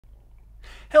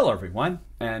Hello everyone,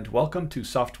 and welcome to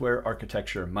Software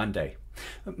Architecture Monday.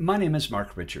 My name is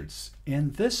Mark Richards.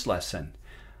 In this lesson,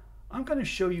 I'm going to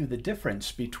show you the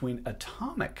difference between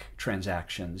atomic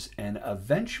transactions and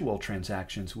eventual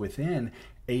transactions within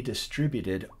a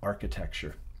distributed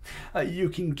architecture. You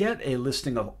can get a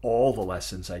listing of all the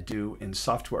lessons I do in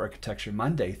Software Architecture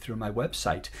Monday through my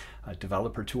website,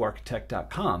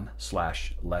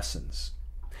 developer2architect.com/lessons.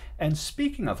 And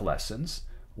speaking of lessons,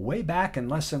 way back in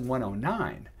lesson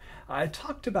 109, I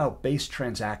talked about base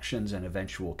transactions and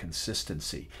eventual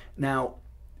consistency. Now,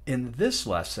 in this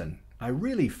lesson, I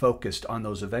really focused on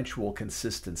those eventual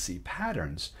consistency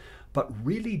patterns, but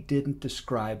really didn't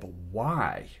describe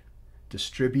why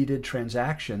distributed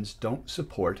transactions don't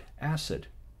support ACID.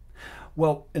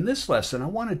 Well, in this lesson, I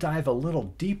want to dive a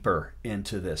little deeper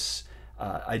into this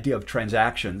idea of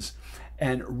transactions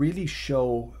and really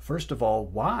show, first of all,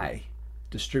 why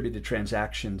distributed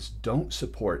transactions don't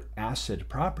support ACID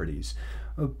properties,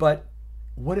 but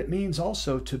what it means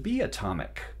also to be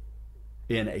atomic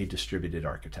in a distributed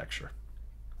architecture.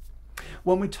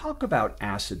 When we talk about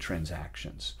ACID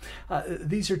transactions,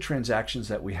 these are transactions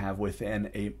that we have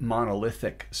within a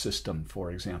monolithic system,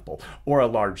 for example, or a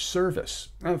large service.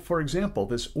 For example,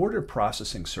 this order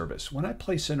processing service. When I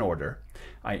place an order,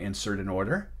 I insert an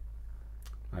order.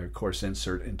 I, of course,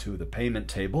 insert into the payment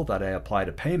table that I apply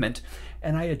to payment,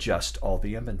 and I adjust all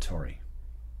the inventory.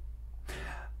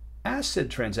 ACID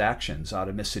transactions,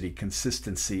 atomicity,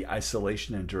 consistency,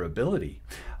 isolation, and durability,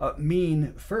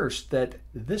 mean first that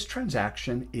this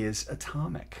transaction is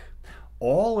atomic.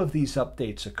 All of these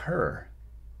updates occur,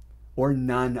 or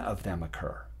none of them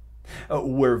occur.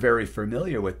 We're very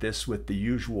familiar with this with the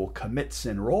usual commits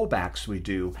and rollbacks we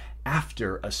do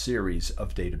after a series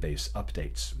of database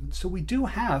updates. So we do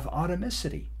have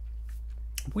atomicity.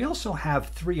 We also have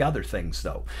three other things,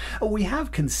 though. We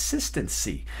have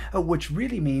consistency, which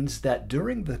really means that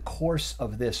during the course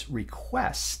of this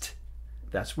request,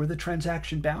 that's where the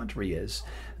transaction boundary is,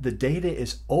 the data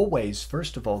is always,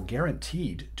 first of all,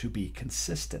 guaranteed to be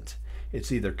consistent.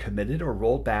 It's either committed or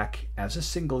rolled back as a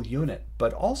single unit,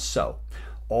 but also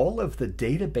all of the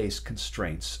database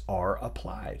constraints are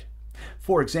applied.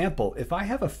 For example, if I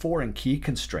have a foreign key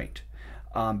constraint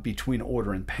between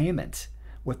order and payment,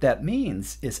 what that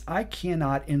means is I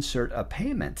cannot insert a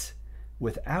payment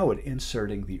without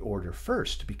inserting the order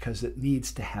first because it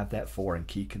needs to have that foreign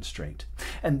key constraint.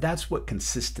 And that's what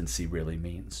consistency really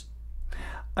means.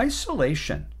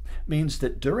 Isolation means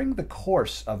that during the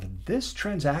course of this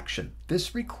transaction,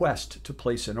 this request to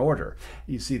place an order,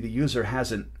 you see the user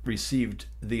hasn't received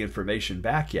the information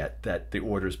back yet that the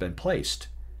order's been placed.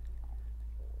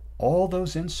 All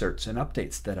those inserts and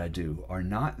updates that I do are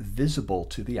not visible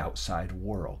to the outside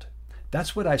world.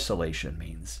 That's what isolation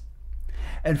means.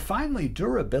 And finally,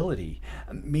 durability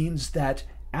means that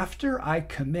after I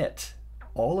commit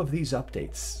all of these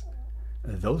updates,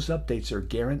 those updates are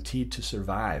guaranteed to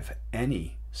survive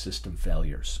any system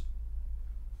failures.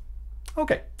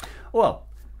 Okay, well,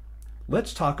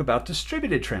 let's talk about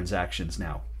distributed transactions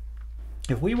now.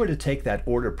 If we were to take that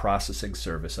order processing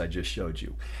service I just showed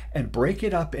you and break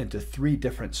it up into three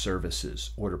different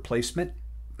services, order placement,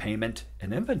 payment,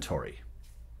 and inventory,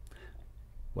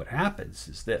 what happens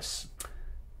is this.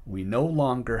 We no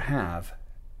longer have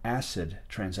ACID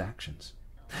transactions.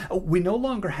 We no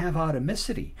longer have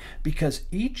atomicity because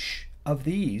each of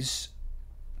these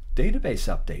database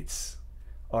updates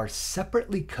are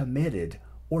separately committed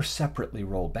or separately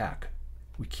rolled back.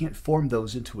 We can't form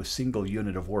those into a single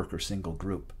unit of work or single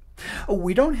group.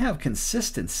 We don't have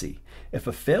consistency. If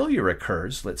a failure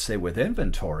occurs, let's say with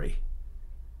inventory,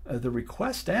 the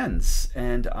request ends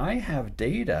and I have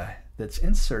data that's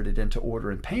inserted into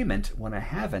order and payment when I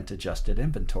haven't adjusted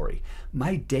inventory.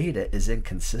 My data is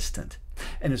inconsistent.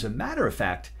 And as a matter of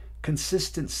fact,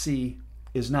 consistency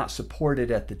is not supported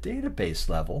at the database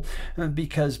level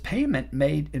because payment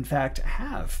may in fact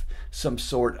have some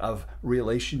sort of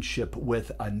relationship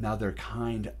with another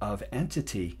kind of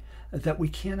entity that we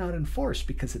cannot enforce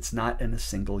because it's not in a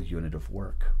single unit of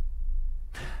work.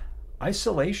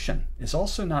 Isolation is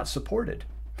also not supported.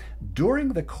 During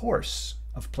the course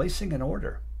of placing an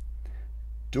order,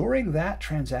 during that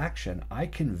transaction, I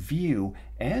can view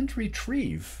and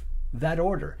retrieve that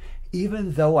order,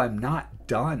 even though I'm not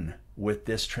done with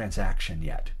this transaction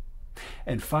yet.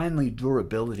 And finally,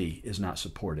 durability is not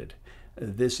supported.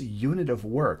 This unit of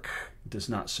work does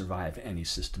not survive any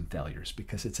system failures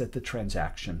because it's at the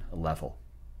transaction level.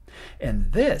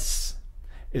 And this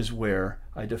is where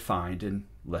I defined in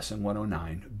lesson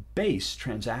 109 base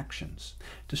transactions.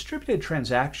 Distributed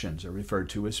transactions are referred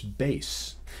to as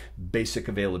base, basic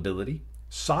availability,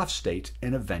 soft state,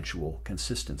 and eventual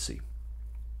consistency.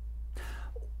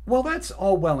 Well, that's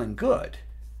all well and good.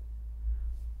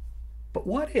 But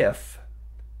what if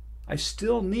I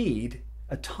still need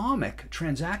atomic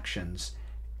transactions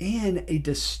in a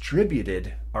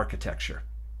distributed architecture?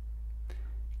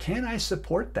 Can I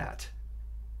support that?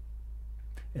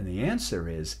 And the answer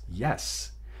is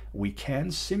yes, we can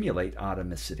simulate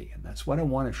atomicity, and that's what I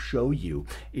want to show you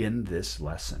in this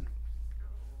lesson.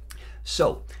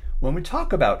 So, when we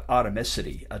talk about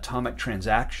atomicity, atomic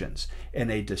transactions,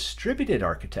 in a distributed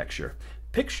architecture,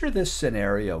 picture this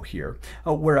scenario here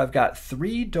where I've got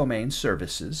 3 domain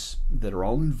services that are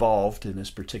all involved in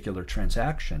this particular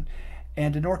transaction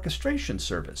and an orchestration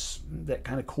service that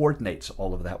kind of coordinates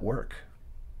all of that work.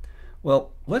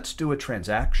 Well, let's do a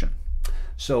transaction.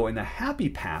 So in a happy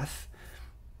path,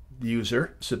 the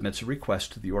user submits a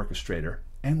request to the orchestrator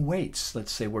and waits.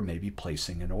 Let's say we're maybe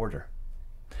placing an order.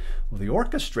 Well, the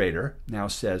orchestrator now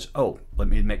says, oh, let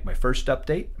me make my first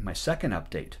update, my second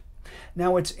update.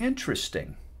 Now it's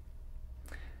interesting.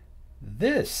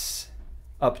 This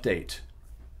update,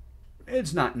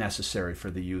 it's not necessary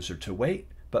for the user to wait,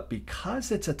 but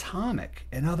because it's atomic,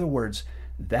 in other words,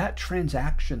 that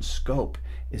transaction scope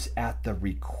is at the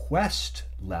request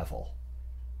level.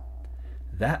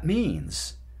 That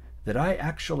means that I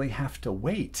actually have to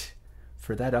wait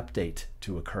for that update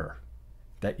to occur.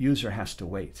 That user has to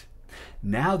wait.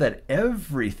 Now that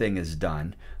everything is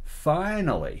done,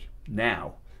 finally,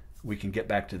 now we can get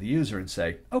back to the user and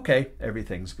say, okay,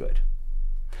 everything's good.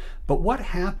 But what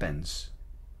happens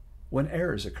when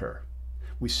errors occur?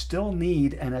 We still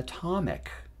need an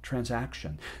atomic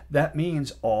transaction. That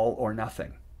means all or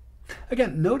nothing.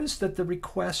 Again, notice that the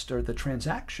request or the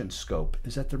transaction scope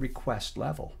is at the request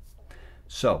level.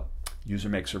 So, user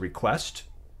makes a request,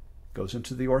 goes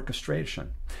into the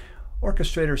orchestration.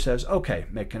 Orchestrator says, okay,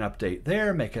 make an update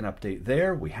there, make an update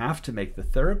there. We have to make the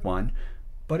third one,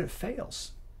 but it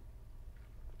fails.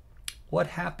 What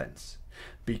happens?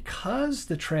 Because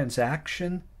the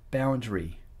transaction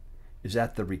boundary is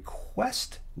at the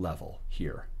request level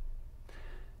here,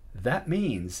 that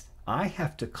means I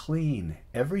have to clean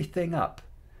everything up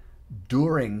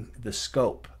during the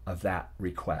scope of that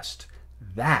request.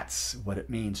 That's what it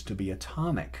means to be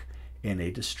atomic in a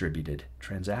distributed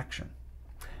transaction.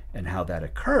 And how that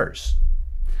occurs.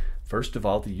 First of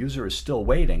all, the user is still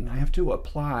waiting. I have to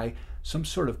apply some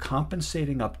sort of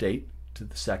compensating update to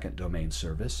the second domain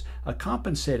service, a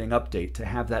compensating update to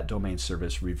have that domain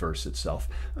service reverse itself.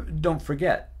 Don't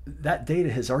forget, that data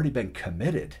has already been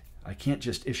committed. I can't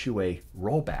just issue a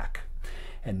rollback.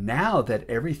 And now that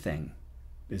everything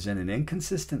is in an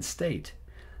inconsistent state,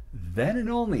 then and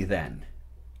only then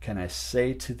can I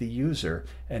say to the user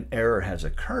an error has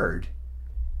occurred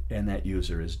and that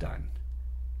user is done.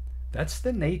 That's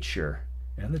the nature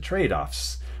and the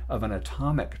trade-offs of an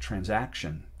atomic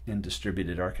transaction in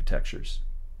distributed architectures.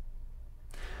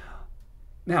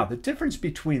 Now, the difference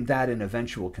between that and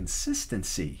eventual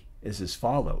consistency is as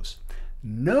follows.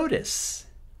 Notice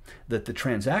that the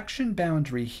transaction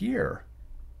boundary here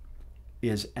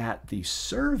is at the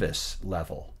service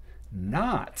level,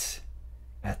 not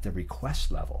at the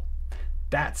request level.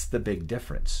 That's the big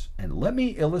difference. And let me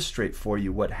illustrate for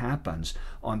you what happens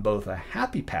on both a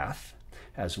happy path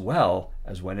as well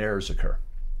as when errors occur.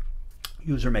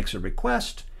 User makes a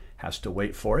request, has to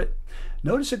wait for it.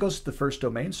 Notice it goes to the first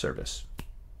domain service.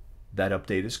 That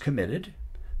update is committed.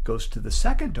 Goes to the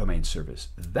second domain service.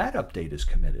 That update is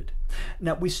committed.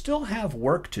 Now, we still have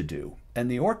work to do.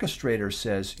 And the orchestrator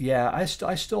says, yeah,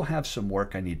 I still have some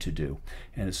work I need to do.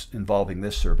 And it's involving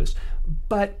this service.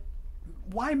 But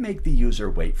why make the user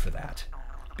wait for that?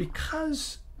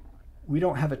 Because we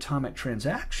don't have atomic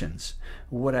transactions,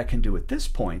 what I can do at this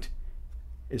point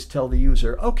is tell the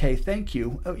user, okay, thank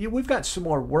you. We've got some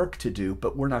more work to do,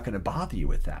 but we're not going to bother you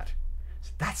with that.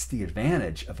 That's the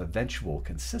advantage of eventual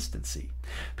consistency,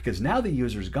 because now the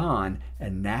user's gone,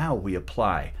 and now we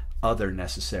apply other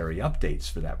necessary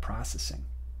updates for that processing.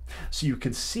 So you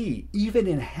can see, even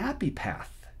in happy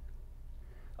path,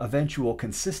 eventual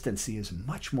consistency is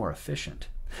much more efficient.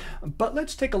 But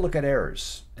let's take a look at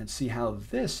errors and see how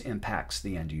this impacts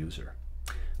the end user.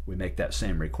 We make that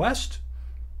same request,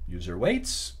 user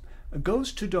waits,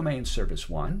 goes to domain service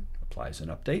 1, applies an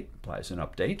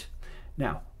update.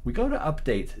 Now, we go to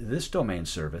update this domain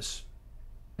service,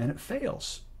 and it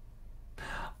fails.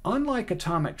 Unlike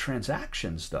atomic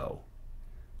transactions, though,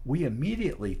 we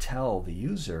immediately tell the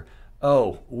user,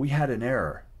 oh, we had an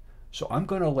error, so I'm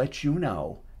going to let you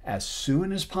know as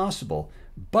soon as possible,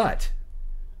 but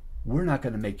we're not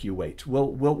going to make you wait.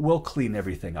 We'll clean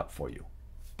everything up for you.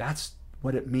 That's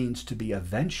what it means to be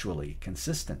eventually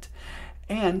consistent.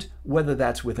 And whether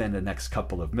that's within the next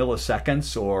couple of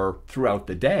milliseconds or throughout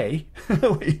the day,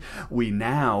 we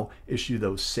now issue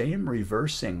those same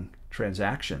reversing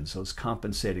transactions, those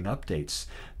compensating updates,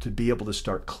 to be able to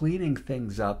start cleaning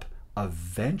things up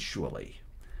eventually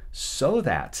so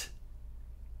that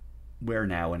we're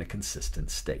now in a consistent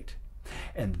state.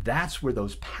 And that's where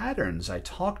those patterns I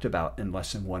talked about in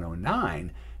lesson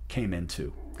 109 came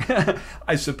into.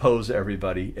 I suppose,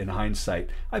 everybody, in hindsight,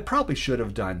 I probably should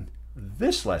have done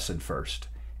this lesson first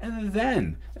and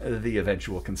then the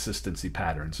eventual consistency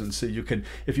patterns. And so you can,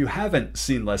 if you haven't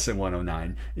seen lesson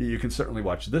 109, you can certainly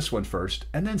watch this one first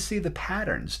and then see the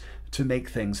patterns to make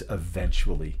things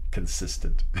eventually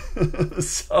consistent.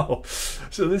 So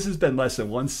this has been lesson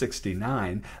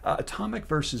 169, atomic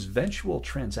versus eventual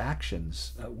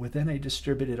transactions within a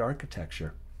distributed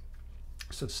architecture.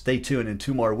 So stay tuned in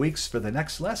 2 more weeks for the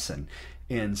next lesson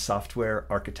in Software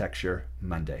Architecture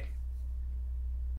Monday.